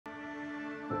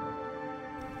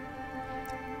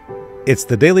It's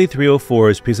the Daily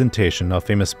 304's presentation of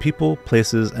famous people,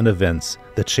 places, and events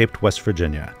that shaped West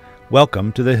Virginia.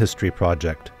 Welcome to the History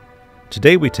Project.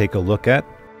 Today we take a look at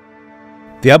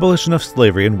the abolition of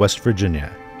slavery in West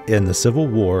Virginia in the Civil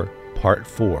War, Part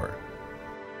 4.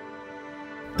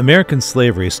 American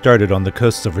slavery started on the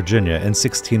coasts of Virginia in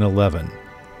 1611,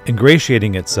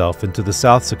 ingratiating itself into the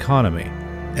South's economy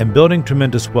and building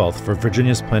tremendous wealth for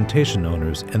Virginia's plantation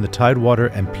owners in the Tidewater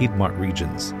and Piedmont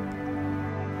regions.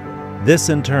 This,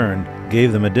 in turn,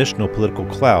 gave them additional political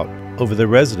clout over the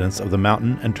residents of the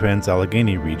Mountain and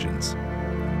Trans-Allegheny regions.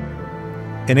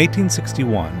 In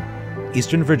 1861,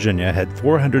 Eastern Virginia had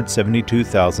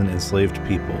 472,000 enslaved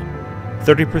people,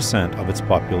 30% of its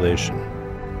population.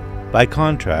 By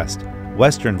contrast,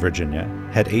 Western Virginia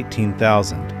had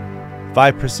 18,000,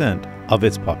 5% of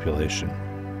its population.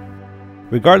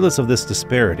 Regardless of this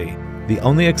disparity, the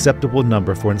only acceptable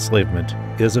number for enslavement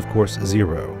is, of course,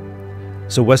 0.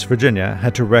 So West Virginia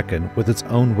had to reckon with its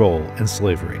own role in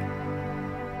slavery.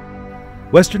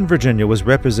 Western Virginia was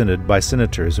represented by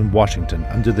senators in Washington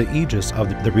under the aegis of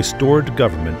the restored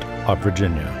government of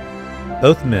Virginia.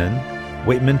 Both men,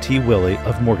 Waitman T. Willey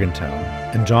of Morgantown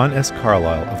and John S.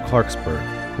 Carlisle of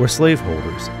Clarksburg, were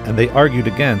slaveholders, and they argued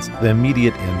against the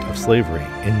immediate end of slavery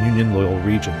in Union-loyal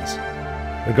regions.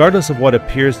 Regardless of what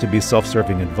appears to be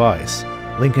self-serving advice,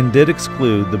 Lincoln did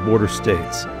exclude the border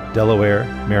states, Delaware,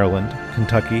 Maryland,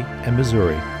 Kentucky, and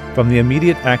Missouri, from the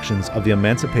immediate actions of the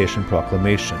Emancipation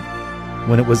Proclamation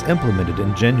when it was implemented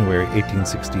in January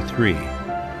 1863,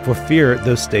 for fear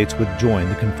those states would join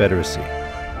the Confederacy.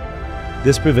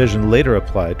 This provision later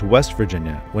applied to West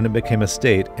Virginia when it became a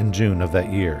state in June of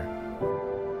that year.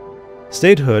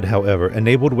 Statehood, however,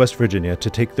 enabled West Virginia to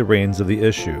take the reins of the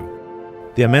issue.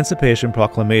 The Emancipation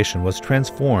Proclamation was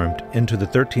transformed into the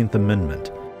 13th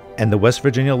Amendment, and the West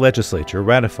Virginia legislature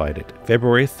ratified it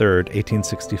February 3,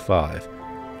 1865,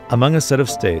 among a set of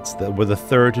states that were the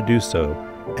third to do so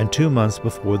and 2 months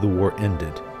before the war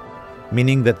ended,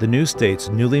 meaning that the new state's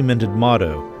newly minted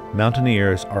motto,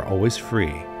 "Mountaineers are always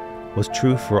free," was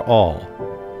true for all,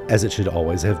 as it should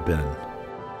always have been.